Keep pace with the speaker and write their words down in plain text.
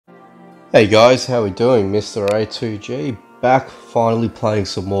Hey guys, how we doing? Mr. A2G back finally playing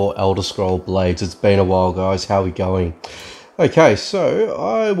some more Elder Scroll Blades. It's been a while guys, how we going? Okay, so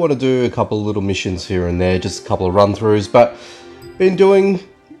I want to do a couple of little missions here and there, just a couple of run-throughs, but been doing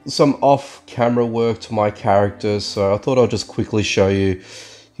some off-camera work to my character, so I thought I'll just quickly show you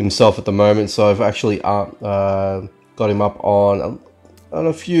himself at the moment. So I've actually got him up on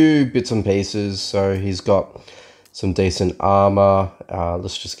a few bits and pieces, so he's got some decent armor.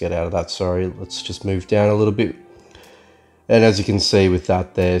 Let's just get out of that, sorry. Let's just move down a little bit. And as you can see with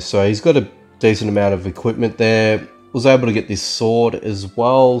that there, so he's got a decent amount of equipment there. Was able to get this sword as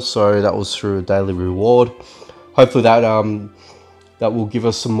well, so that was through a daily reward. Hopefully that that will give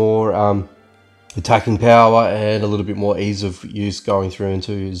us some more attacking power and a little bit more ease of use going through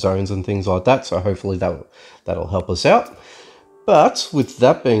into zones and things like that. So hopefully that'll help us out. But with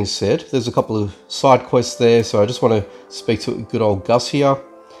that being said, there's a couple of side quests there, so I just want to speak to good old Gus here,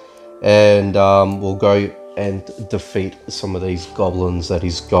 and we'll go and defeat some of these goblins that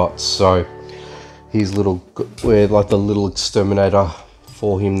he's got. So we're like the little exterminator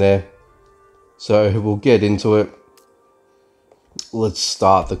for him there. So we'll get into it. Let's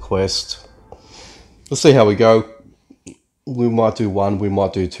start the quest. Let's see how we go. We might do one, we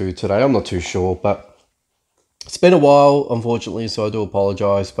might do two today, I'm not too sure, but it's been a while, unfortunately, so I do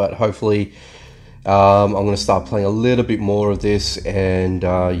apologize, but hopefully I'm going to start playing a little bit more of this, and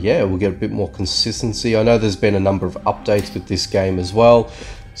yeah, we'll get a bit more consistency. I know there's been a number of updates with this game as well,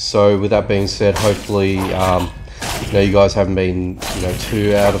 so with that being said, hopefully you guys haven't been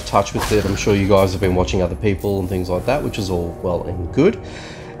too out of touch with it. I'm sure you guys have been watching other people and things like that, which is all well and good.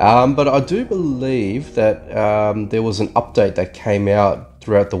 But I do believe that there was an update that came out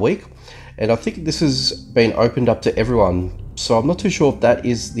throughout the week, and I think this has been opened up to everyone. So I'm not too sure if that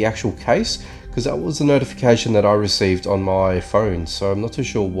is the actual case, because that was a notification that I received on my phone. So I'm not too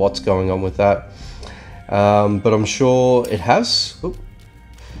sure what's going on with that. But I'm sure it has. Oop.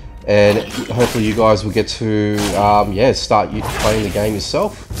 And hopefully you guys will get to start playing the game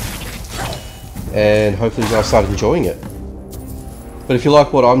yourself. And hopefully you guys start enjoying it. But if you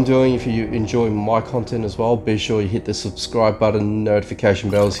like what I'm doing, if you enjoy my content as well, be sure you hit the subscribe button, notification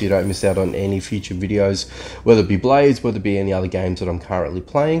bell, so you don't miss out on any future videos, whether it be Blades, whether it be any other games that I'm currently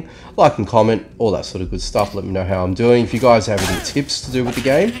playing. Like and comment, all that sort of good stuff. Let me know how I'm doing. If you guys have any tips to do with the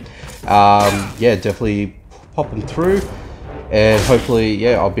game, yeah, definitely pop them through. And hopefully,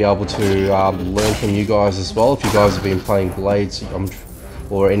 yeah, I'll be able to learn from you guys as well. If you guys have been playing Blades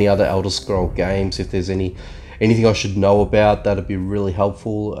or any other Elder Scroll games, if there's anything I should know about, that'd be really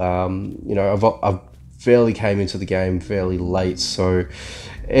helpful. I've fairly came into the game fairly late, so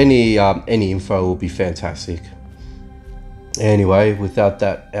any info will be fantastic. Anyway, without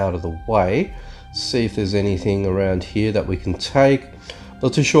that out of the way, see if there's anything around here that we can take.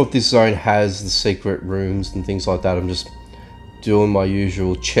 Not too sure if this zone has the secret rooms and things like that. I'm just doing my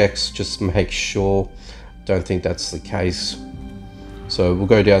usual checks just to make sure. Don't think that's the case. So we'll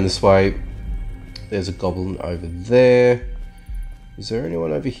go down this way. There's a goblin over there. Is there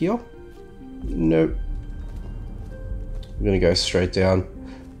anyone over here? Nope. I'm gonna go straight down.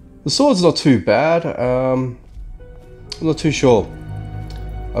 The sword's not too bad. I'm not too sure.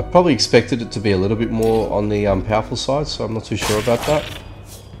 I probably expected it to be a little bit more on the powerful side, so I'm not too sure about that.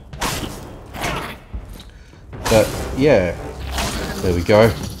 But yeah, there we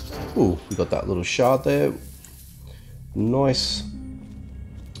go. Ooh, we got that little shard there. Nice.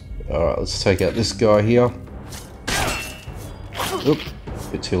 Alright, let's take out this guy here. Oop,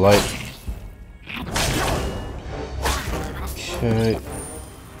 a bit too late. Okay.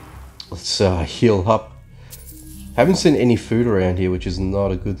 Let's heal up. Haven't seen any food around here, which is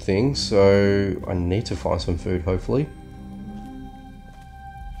not a good thing, so I need to find some food, hopefully.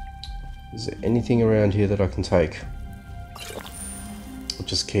 Is there anything around here that I can take? I'll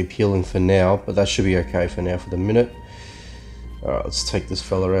just keep healing for now, but that should be okay for now for the minute. Alright, let's take this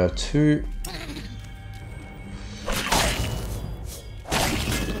fella out too.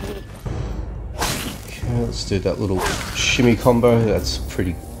 Okay, let's do that little shimmy combo. That's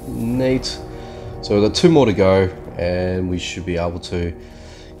pretty neat. So we've got two more to go, and we should be able to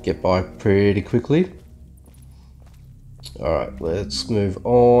get by pretty quickly. Alright, let's move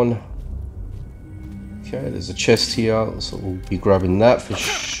on. Okay, there's a chest here, so we'll be grabbing that for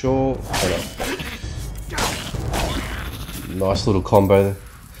sure. Nice little combo there.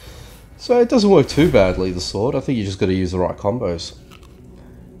 So it doesn't work too badly, the sword. I think you just got to use the right combos.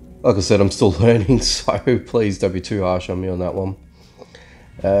 Like I said, I'm still learning, so please don't be too harsh on me on that one.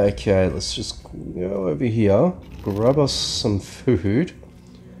 Okay, let's just go over here, grab us some food.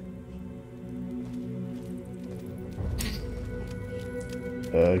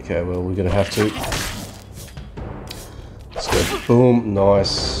 Okay, well, we're gonna have to. Let's go. Boom.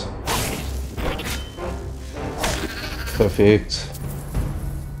 Nice. Perfect.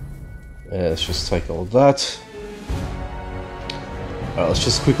 Let's just take all of that. Alright, let's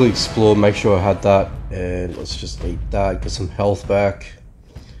just quickly explore, make sure I had that, and let's just eat that, get some health back.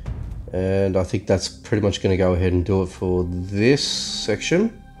 And I think that's pretty much going to go ahead and do it for this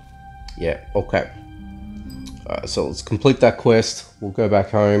section. Yeah, okay. Alright, so let's complete that quest. We'll go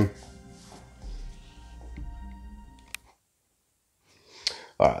back home.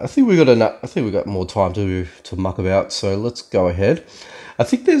 Alright, I think we got more time to muck about, so let's go ahead. I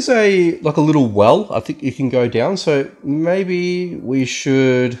think there's like a little well I think you can go down, so maybe we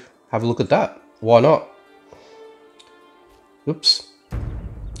should have a look at that. Why not? Oops.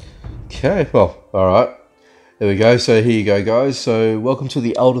 Okay, well, alright. There we go. So here you go, guys. So welcome to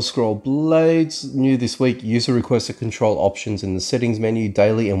the Elder Scroll Blades. New this week, user requested control options in the settings menu.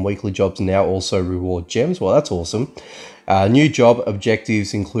 Daily and weekly jobs now also reward gems. Well, that's awesome. New job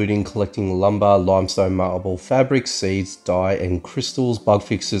objectives including collecting lumber, limestone, marble, fabric, seeds, dye and crystals, bug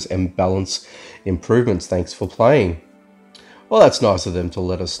fixes and balance improvements. Thanks for playing. Well, that's nice of them to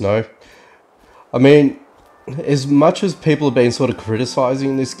let us know. I mean, as much as people have been sort of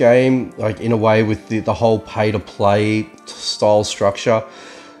criticizing this game, like in a way with the whole pay-to-play style structure,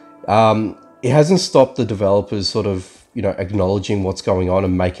 it hasn't stopped the developers sort of, you know, acknowledging what's going on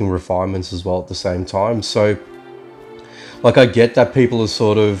and making refinements as well at the same time. So, like, I get that people are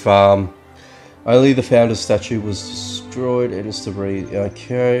sort of, only the founder's statue was destroyed and it's debris.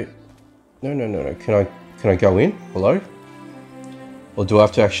 Okay. No. Can I go in? Hello? Or do I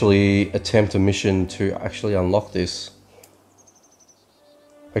have to actually attempt a mission to actually unlock this?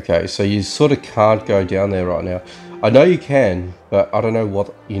 Okay, so you sort of can't go down there right now. I know you can, but I don't know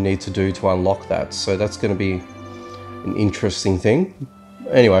what you need to do to unlock that. So that's going to be an interesting thing.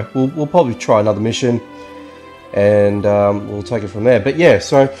 Anyway, we'll probably try another mission. And we'll take it from there. But yeah,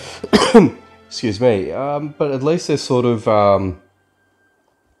 so, excuse me, but at least they're sort of,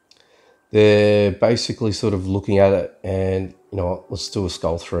 they're basically sort of looking at it and, you know what, let's do a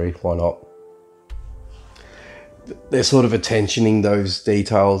Skull 3, why not? They're sort of attentioning those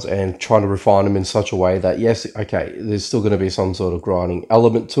details and trying to refine them in such a way that, yes, okay, there's still going to be some sort of grinding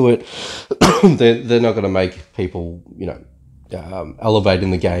element to it. They're not going to make people, you know, elevate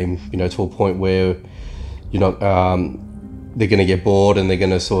in the game, you know, to a point where, you know, they're going to get bored and they're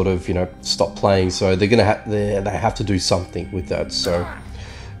going to sort of, you know, stop playing. So they're going to they have to do something with that. So,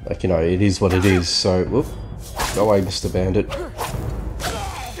 like, you know, it is what it is. So, whoop, go away, Mr. Bandit.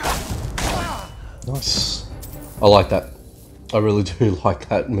 Nice. I like that. I really do like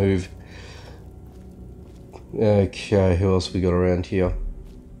that move. Okay, who else we got around here?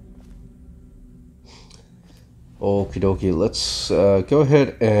 Okie dokie, let's go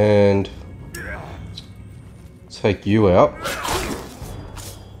ahead and take you out.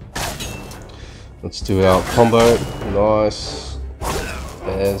 Let's do our combo. Nice.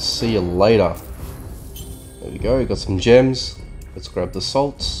 And see you later. There we go, got some gems. Let's grab the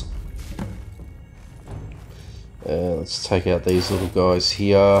salts. Let's take out these little guys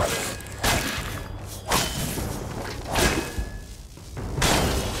here.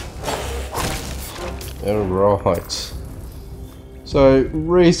 Alright. So,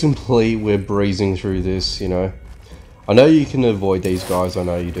 reasonably, we're breezing through this, you know. I know you can avoid these guys, I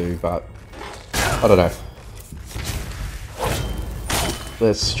know you do, but I don't know.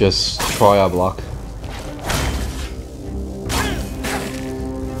 Let's just try our luck.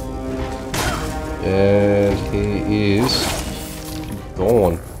 And he is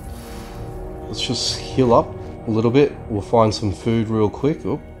gone. Let's just heal up a little bit. We'll find some food real quick.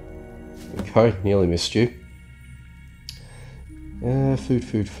 Oh, okay, nearly missed you.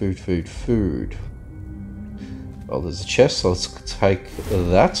 Food. Oh, there's a chest, so let's take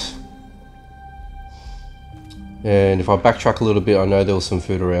that. And if I backtrack a little bit, I know there was some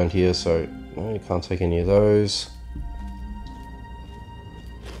food around here, so no, you can't take any of those.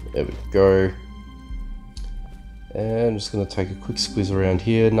 There we go. And I'm just going to take a quick squeeze around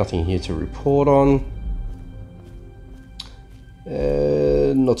here. Nothing here to report on.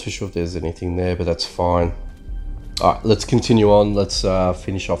 Not too sure if there's anything there, but that's fine. Alright, let's continue on. Let's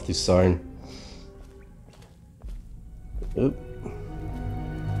finish off this zone. Oop.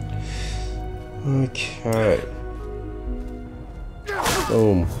 Okay.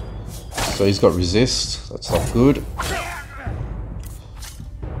 Boom. So he's got resist. That's not good.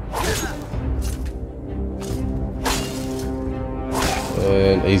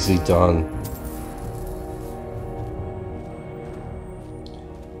 And easily done.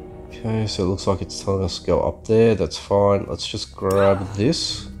 Okay, so it looks like it's telling us to go up there. That's fine. Let's just grab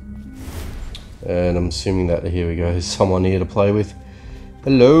this. And I'm assuming that, here we go, there's someone here to play with.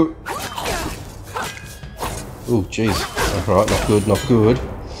 Hello. Oh, jeez. Alright, not good, not good.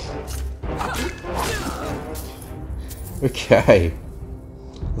 Okay. I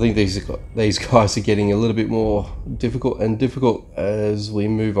think these guys are getting a little bit more difficult and difficult as we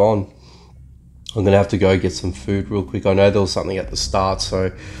move on. I'm going to have to go get some food real quick. I know there was something at the start, so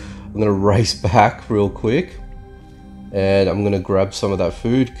I'm going to race back real quick. And I'm going to grab some of that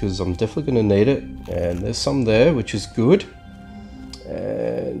food because I'm definitely going to need it. And there's some there, which is good.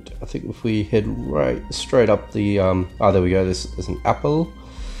 And I think if we head right straight up the... there we go, there's an apple.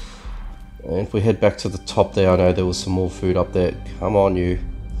 And if we head back to the top there, I know there was some more food up there. Come on, you.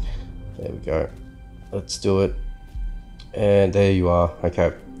 There we go. Let's do it. And there you are.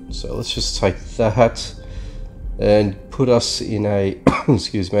 Okay, so let's just take that and put us in a,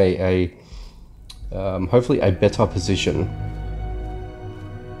 excuse me, hopefully a better position.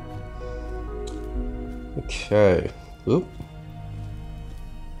 Okay. Oop.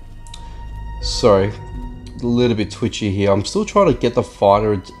 Sorry, a little bit twitchy here. I'm still trying to get the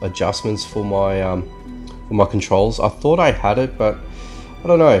finer adjustments for my controls. I thought I had it, but I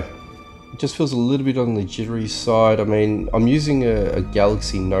don't know. It just feels a little bit on the jittery side. I mean, I'm using a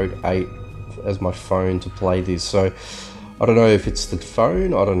Galaxy Note 8 as my phone to play this, so I don't know if it's the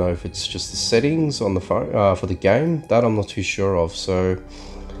phone. I don't know if it's just the settings on the phone for the game. That I'm not too sure of. So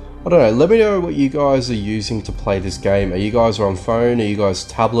I don't know. Let me know what you guys are using to play this game. Are you guys on phone? Are you guys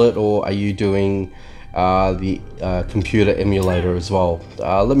tablet? Or are you doing the computer emulator as well?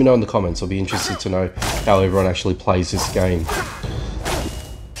 Let me know in the comments. I'll be interested to know how everyone actually plays this game.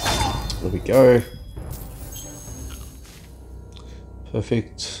 There we go.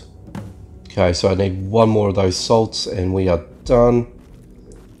 Perfect. Okay, so I need one more of those salts and we are done.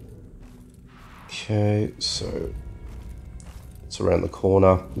 Okay, so it's around the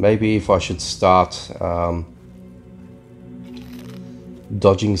corner. Maybe if I should start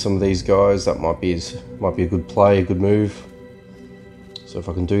dodging some of these guys, that might be a good play, a good move. So if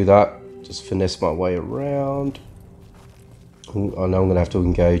I can do that, just finesse my way around. I know I'm going to have to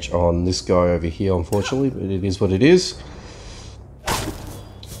engage on this guy over here, unfortunately, but it is what it is.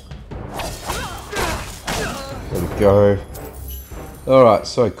 There we go. Alright,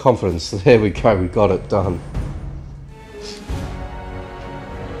 so confidence. There we go, we got it done.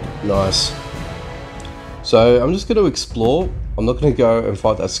 Nice. So I'm just going to explore. I'm not going to go and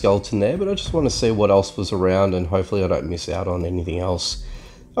fight that skeleton there, but I just want to see what else was around and hopefully I don't miss out on anything else.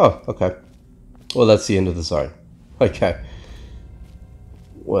 Oh, okay. Well, that's the end of the zone. Okay.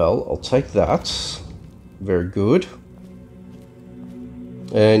 Well, I'll take that. Very good.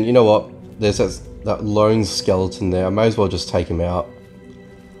 And you know what? There's that lone skeleton there. I may as well just take him out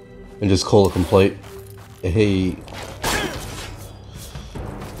and just call it complete. Come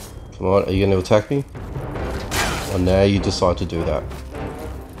on, are you going to attack me? Oh, now you decide to do that.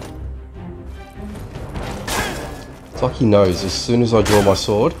 It's like he knows as soon as I draw my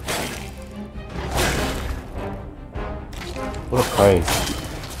sword. What a pain.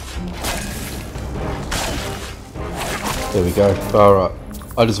 There we go. Alright.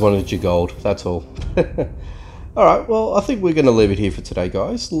 I just wanted your gold. That's all. Alright, well, I think we're going to leave it here for today,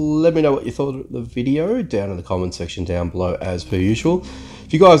 guys. Let me know what you thought of the video down in the comment section down below, as per usual.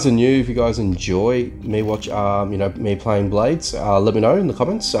 If you guys are new, if you guys enjoy me me playing Blades, let me know in the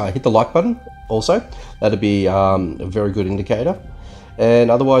comments. Hit the like button also. That'd be a very good indicator. And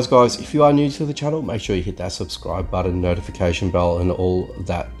otherwise, guys, if you are new to the channel, make sure you hit that subscribe button, notification bell, and all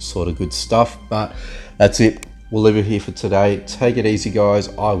that sort of good stuff. But that's it. We'll leave it here for today. Take it easy, guys.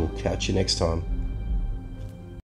 I will catch you next time.